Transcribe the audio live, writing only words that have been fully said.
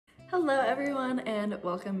Hello everyone and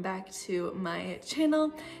welcome back to my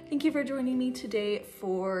channel. Thank you for joining me today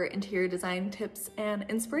for interior design tips and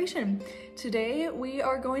inspiration. Today we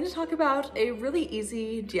are going to talk about a really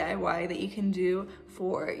easy DIY that you can do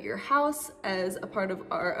for your house as a part of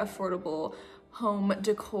our affordable home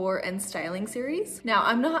decor and styling series. Now,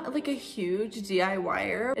 I'm not like a huge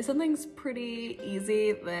DIYer. If something's pretty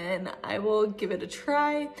easy, then I will give it a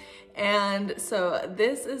try. And so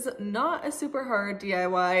this is not a super hard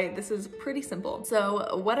DIY. This is pretty simple.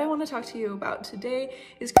 So what I want to talk to you about today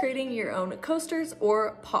is creating your own coasters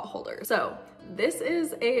or pot holders. So this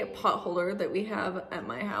is a pot holder that we have at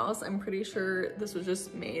my house. I'm pretty sure this was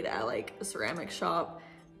just made at like a ceramic shop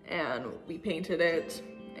and we painted it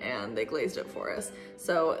and they glazed it for us.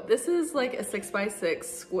 So this is like a 6x6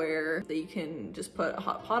 square that you can just put a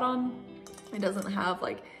hot pot on. It doesn't have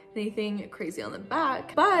like anything crazy on the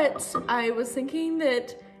back, but I was thinking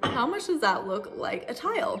that how much does that look like a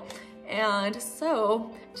tile? And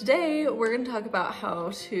so today we're gonna talk about how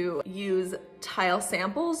to use tile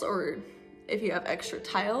samples, or if you have extra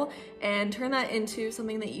tile, and turn that into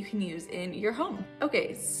something that you can use in your home.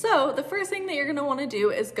 Okay, so the first thing that you're gonna wanna do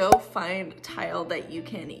is go find tile that you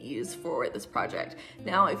can use for this project.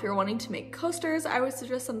 Now, if you're wanting to make coasters, I would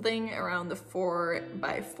suggest something around the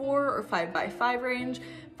 4x4 or 5x5 range.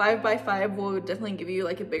 5x5 will definitely give you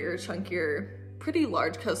like a bigger, chunkier, pretty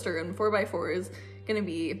large coaster, and 4x4 is gonna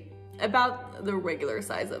be about the regular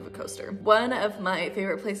size of a coaster. One of my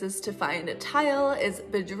favorite places to find a tile is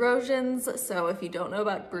Bedrosians. So if you don't know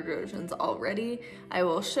about Bedrosians already, I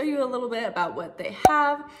will show you a little bit about what they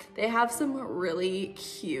have. They have some really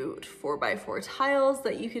cute 4x4 tiles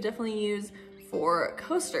that you could definitely use for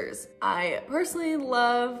coasters. I personally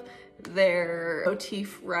love their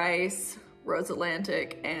motif rice, Rhodes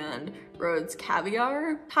Atlantic, and Rhodes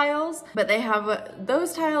Caviar tiles, but they have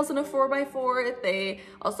those tiles in a 4x4. They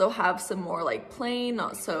also have some more like plain,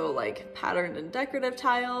 not so like patterned and decorative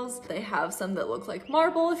tiles. They have some that look like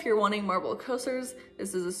marble. If you're wanting marble coasters,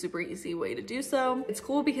 this is a super easy way to do so. It's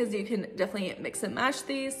cool because you can definitely mix and match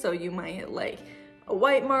these, so you might like a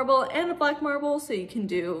white marble and a black marble, so you can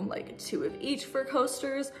do like 2 of each for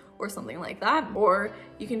coasters or something like that. Or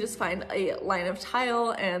you can just find a line of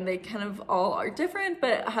tile and they kind of all are different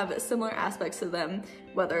but have similar aspects to them,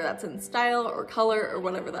 whether that's in style or color or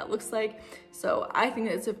whatever that looks like. So I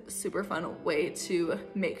think it's a super fun way to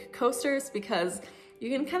make coasters because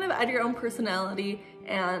you can kind of add your own personality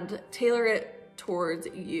and tailor it towards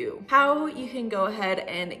you. How you can go ahead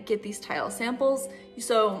and get these tile samples.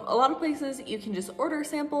 So a lot of places you can just order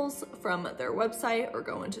samples from their website or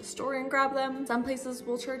go into a store and grab them. Some places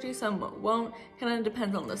will charge you, some won't. Kind of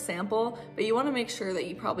depends on the sample, but you want to make sure that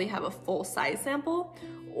you probably have a full size sample,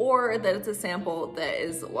 or that it's a sample that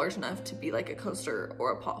is large enough to be like a coaster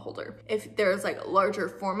or a pot holder. If there's like larger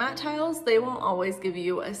format tiles, they won't always give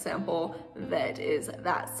you a sample that is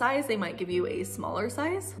that size. They might give you a smaller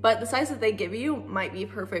size, but the size that they give you might be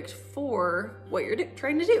perfect for what you're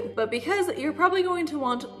trying to do. But because you're probably going to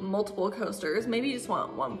want multiple coasters, maybe you just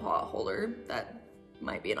want one pot holder, that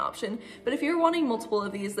might be an option. But if you're wanting multiple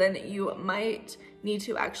of these, then you might need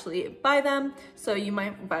to actually buy them. So you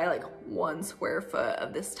might buy like 1 square foot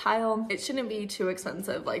of this tile. It shouldn't be too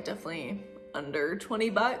expensive, like definitely under 20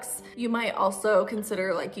 bucks. You might also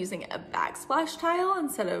consider like using a backsplash tile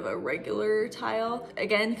instead of a regular tile.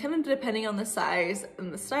 Again, kind of depending on the size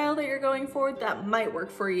and the style that you're going for, that might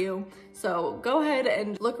work for you. So go ahead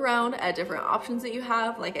and look around at different options that you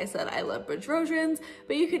have. Like I said, I love Bedrosians,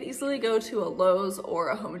 but you could easily go to a Lowe's or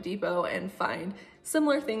a Home Depot and find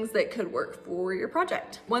similar things that could work for your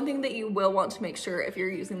project. One thing that you will want to make sure if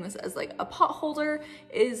you're using this as like a pot holder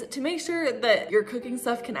is to make sure that your cooking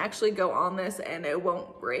stuff can actually go on this and it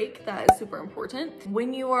won't break. That is super important.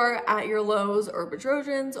 When you are at your Lowe's or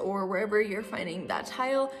Bedrosians or wherever you're finding that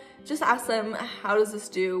tile, just ask them, how does this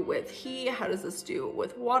do with heat? How does this do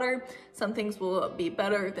with water? Some things will be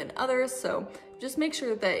better than others, so just make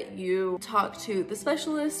sure that you talk to the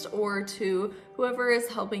specialist or to whoever is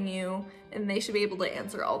helping you, and they should be able to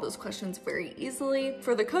answer all those questions very easily.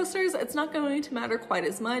 For the coasters, it's not going to matter quite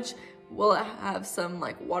as much. Will it have some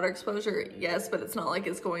like water exposure? Yes, but it's not like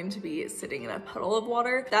it's going to be sitting in a puddle of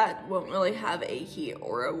water. That won't really have a heat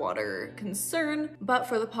or a water concern. But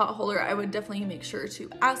for the pot holder, I would definitely make sure to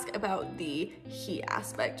ask about the heat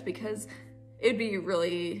aspect, because it'd be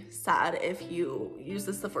really sad if you use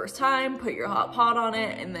this the first time, put your hot pot on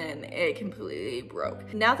it, and then it completely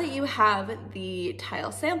broke. Now that you have the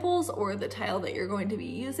tile samples or the tile that you're going to be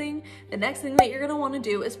using, the next thing that you're gonna wanna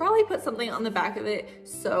do is probably put something on the back of it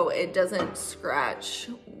so it doesn't scratch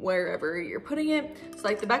wherever you're putting it. So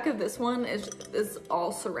like the back of this one is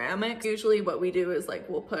all ceramic. Usually what we do is like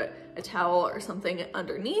we'll put a towel or something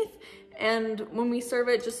underneath, and when we serve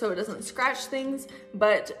it, just so it doesn't scratch things,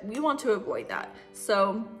 but we want to avoid that.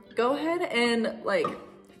 So go ahead and like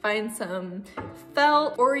find some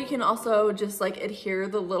felt, or you can also just like adhere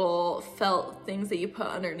the little felt things that you put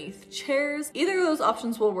underneath chairs. Either of those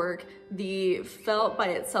options will work. The felt by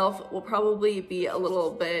itself will probably be a little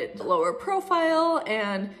bit lower profile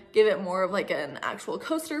and give it more of like an actual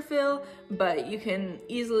coaster feel, but you can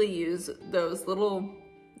easily use those little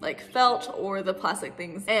like felt or the plastic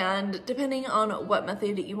things. And depending on what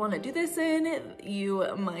method you want to do this in, you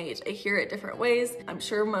might adhere it different ways. I'm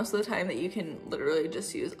sure most of the time that you can literally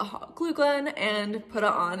just use a hot glue gun and put it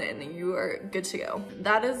on and you are good to go.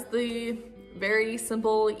 That is the very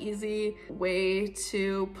simple, easy way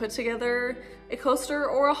to put together a coaster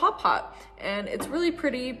or a hot pot. And it's really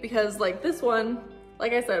pretty because like this one,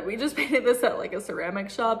 like I said, we just painted this at like a ceramic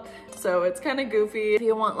shop, so it's kind of goofy. If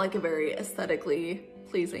you want like a very aesthetically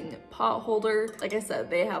pleasing pot holder, like I said,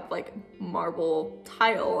 they have like marble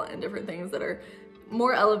tile and different things that are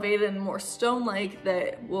more elevated and more stone-like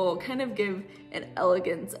that will kind of give an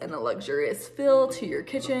elegance and a luxurious feel to your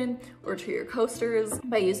kitchen or to your coasters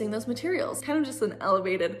by using those materials. Kind of just an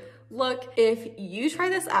elevated look. If you try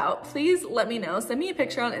this out, please let me know. Send me a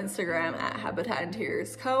picture on Instagram at Habitat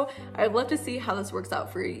Interiors Co. I'd love to see how this works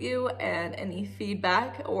out for you and any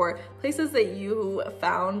feedback or places that you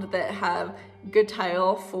found that have good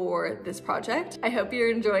tile for this project. I hope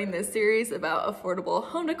you're enjoying this series about affordable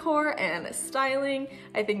home decor and styling.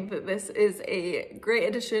 I think that this is a great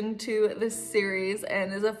addition to this series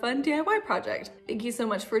and is a fun DIY project. Thank you so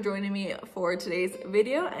much for joining me for today's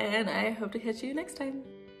video, and I hope to catch you next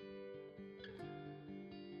time.